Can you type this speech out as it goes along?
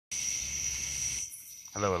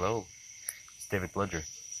Hello, hello. It's David Bludger,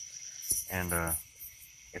 and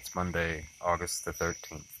it's Monday, August the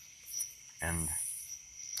 13th, and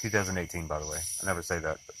 2018, by the way. I never say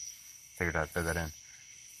that, but figured I'd throw that in.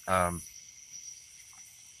 Um,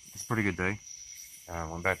 it's a pretty good day.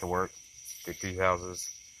 Went back to work, did two houses,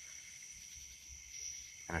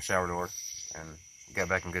 and a shower door, and got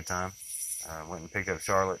back in good time. Went and picked up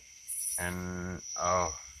Charlotte, and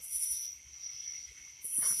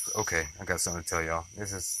okay, I got something to tell y'all.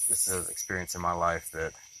 This is an experience in my life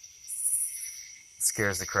that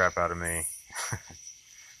scares the crap out of me.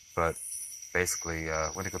 But basically,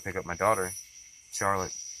 went to go pick up my daughter,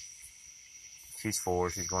 Charlotte. She's 4.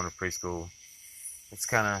 She's going to preschool.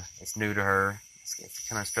 It's new to her. It's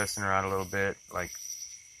kind of stressing her out a little bit. Like,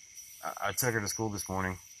 I took her to school this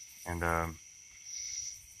morning, and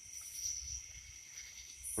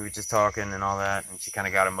we were just talking and all that, and she kind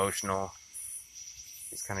of got emotional.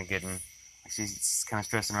 She's kind of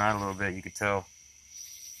stressing her out a little bit, you could tell.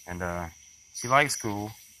 And she likes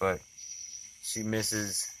school, but she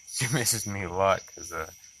misses me a lot, because I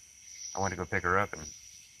went to go pick her up, and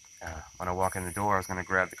when I walk in the door, I was going to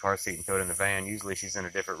grab the car seat and throw it in the van. Usually she's in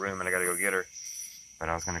a different room, and I got to go get her. But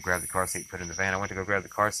I was going to grab the car seat and put it in the van. I went to go grab the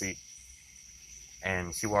car seat,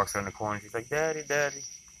 and she walks around the corner. She's like, "Daddy, Daddy."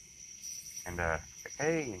 And like,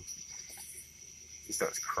 "Hey." She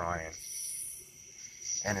starts crying.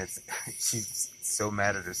 And she's so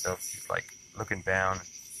mad at herself. She's like looking down.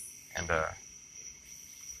 And I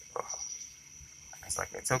was like,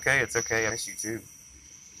 "It's okay, it's okay. I miss you too."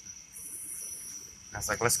 And I was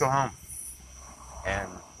like, "Let's go home."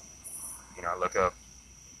 And, I look up,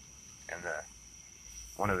 and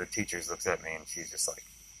one of the teachers looks at me, and she's just like,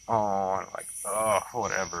 "Oh," and I'm like, "Oh,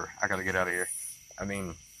 whatever. I gotta get out of here." I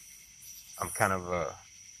mean, I'm kind of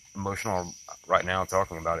emotional right now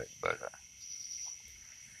talking about it, but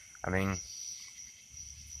I mean,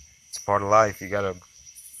 it's part of life. You gotta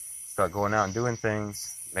start going out and doing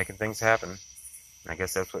things, making things happen. And I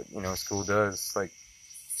guess that's what school does. Like,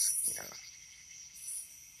 you know,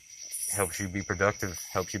 helps you be productive,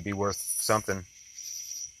 helps you be worth something.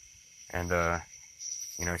 And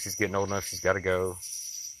she's getting old enough. She's got to go,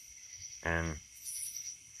 and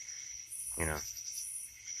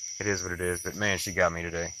it is what it is. But man, she got me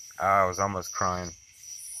today. I was almost crying.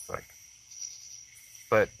 Like,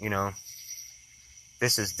 but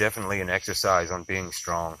this is definitely an exercise on being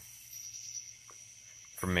strong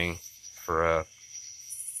for me, for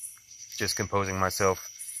just composing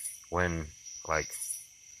myself when, like,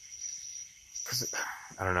 because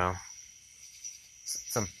I don't know,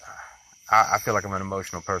 I feel like I'm an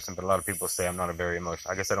emotional person, but a lot of people say I'm not a very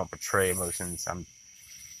emotional. I guess I don't portray emotions.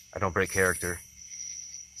 I don't break character,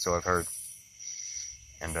 so I've heard.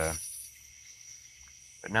 And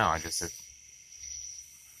but no,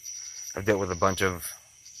 I've dealt with a bunch of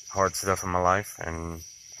hard stuff in my life, and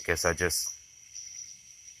I guess I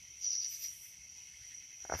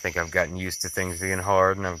think I've gotten used to things being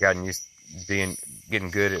hard, and I've gotten used to getting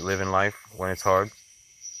good at living life when it's hard.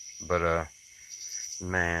 But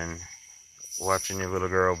man, watching your little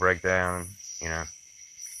girl break down,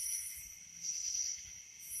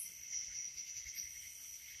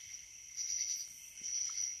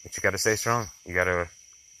 but you got to stay strong. You got to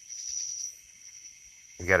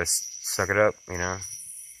suck it up.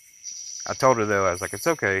 I told her, though, I was like, it's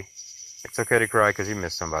okay to cry because you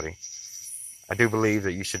miss somebody. I do believe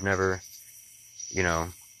that you should never,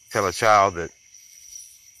 tell a child that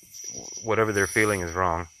whatever they're feeling is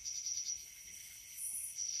wrong.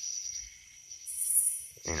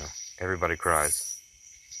 Everybody cries.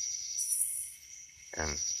 And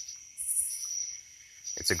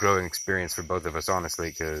it's a growing experience for both of us, honestly,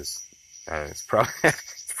 because it's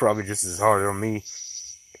probably just as hard on me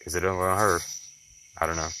as it is on her. I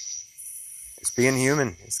don't know. It's being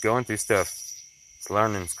human. It's going through stuff. It's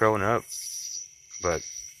learning. It's growing up. But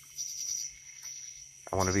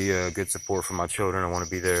I want to be a good support for my children. I want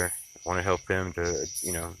to be there. I want to help them to,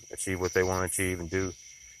 achieve what they want to achieve and do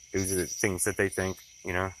the things that they think,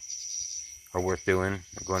 are worth doing,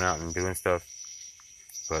 going out and doing stuff.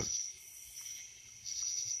 But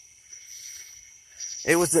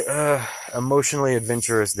it was an emotionally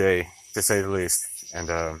adventurous day, to say the least. And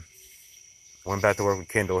went back to work with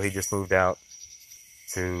Kendall. He just moved out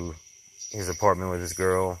to his apartment with his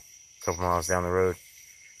girl a couple miles down the road.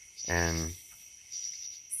 And,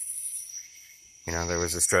 there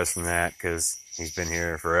was a stress from that because he's been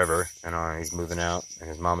here forever and he's moving out, and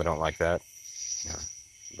his mama don't like that.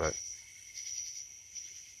 But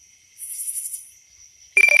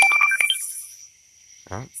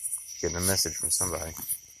oh, getting a message from somebody.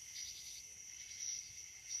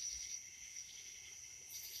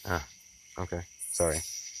 Ah, okay. Sorry.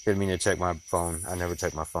 Didn't mean to check my phone. I never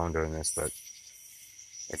check my phone during this, but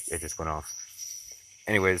it just went off.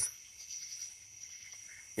 Anyways,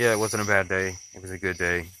 yeah, it wasn't a bad day. It was a good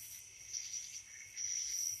day.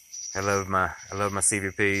 I love my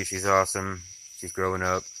CVP. She's awesome. She's growing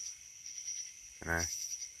up, and I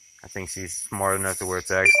think she's smart enough to where it's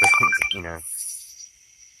actually,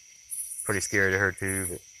 pretty scary to her too.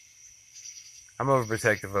 But I'm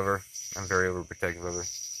overprotective of her. I'm very overprotective of her,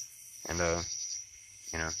 and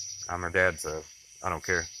I'm her dad, so I don't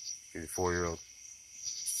care. She's a 4-year-old,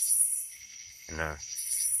 and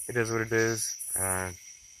it is what it is. I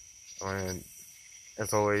want to,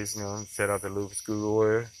 as always, shout out to Lucas Google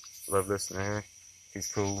Warrior. Love listening to her. She's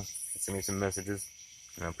cool. She sent me some messages,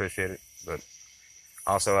 and I appreciate it. But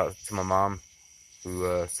also out to my mom,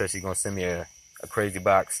 who said she's gonna send me a crazy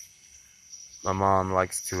box. My mom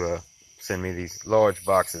likes to send me these large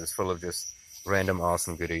boxes full of just random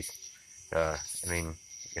awesome goodies.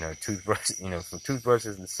 Toothbrush, from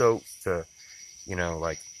toothbrushes and soaps to,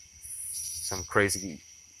 like some crazy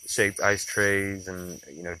shaped ice trays and,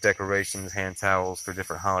 decorations, hand towels for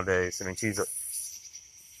different holidays. I mean,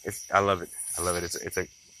 I love it. I love it.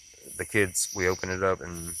 The kids, we open it up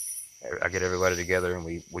and I get everybody together and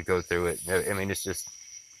we go through it. I mean, it's just,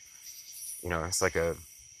 it's like a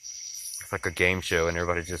game show and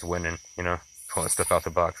everybody's just winning, pulling stuff out the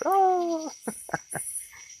box. Oh,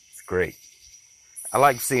 it's great. I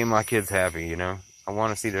like seeing my kids happy, I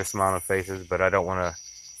want to see their smiling faces, but I don't want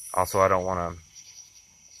to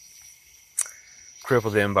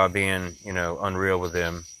cripple them by being, unreal with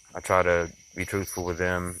them. I try to be truthful with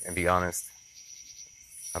them and be honest.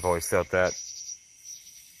 I've always felt that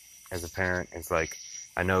as a parent. It's like,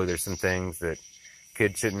 I know there's some things that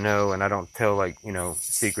kids shouldn't know, and I don't tell,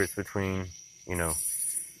 secrets between,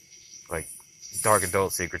 like dark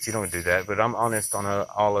adult secrets. You don't do that, but I'm honest on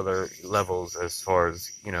all other levels as far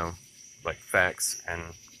as, like facts, and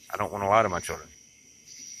I don't want to lie to my children.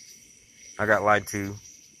 I got lied to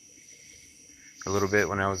a little bit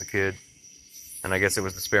when I was a kid, and I guess it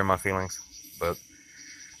was to spare my feelings, but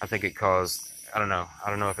I think it caused, I don't know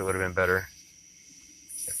if it would have been better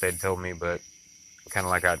if they'd told me, but kind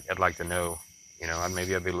of like I'd like to know,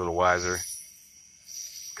 maybe I'd be a little wiser,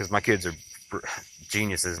 because my kids are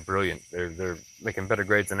geniuses, brilliant. They're making better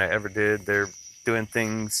grades than I ever did. They're doing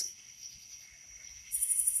things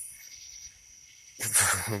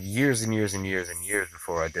years and years and years and years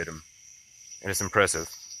before I did them, and it's impressive.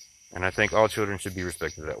 And I think all children should be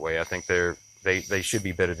respected that way. I think they should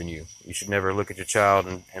be better than you. You should never look at your child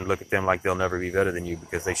and look at them like they'll never be better than you,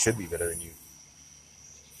 because they should be better than you.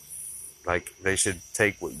 Like, they should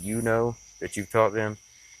take what that you've taught them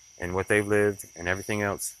and what they've lived and everything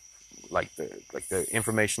else, like the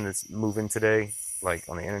information that's moving today, like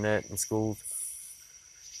on the internet and schools.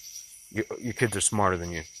 Your kids are smarter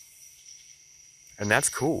than you, and that's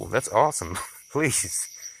cool. That's awesome. Please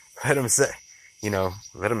let them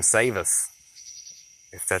let them save us,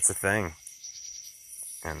 if that's a thing.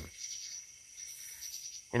 And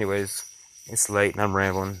anyways, it's late and I'm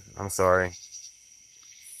rambling. I'm sorry,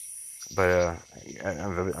 but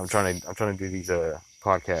I'm trying to do these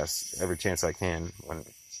podcasts every chance I can when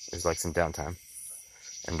there's like some downtime.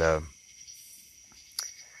 And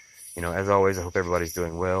as always, I hope everybody's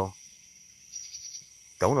doing well.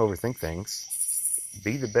 Don't overthink things.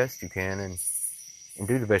 Be the best you can and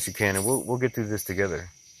do the best you can, and we'll get through this together.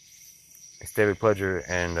 It's David Pledger,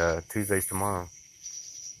 and Tuesday's tomorrow.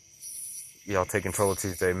 Y'all take control of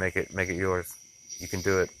Tuesday. Make it yours. You can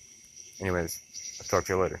do it. Anyways, I'll talk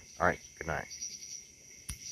to you later. All right. Good night.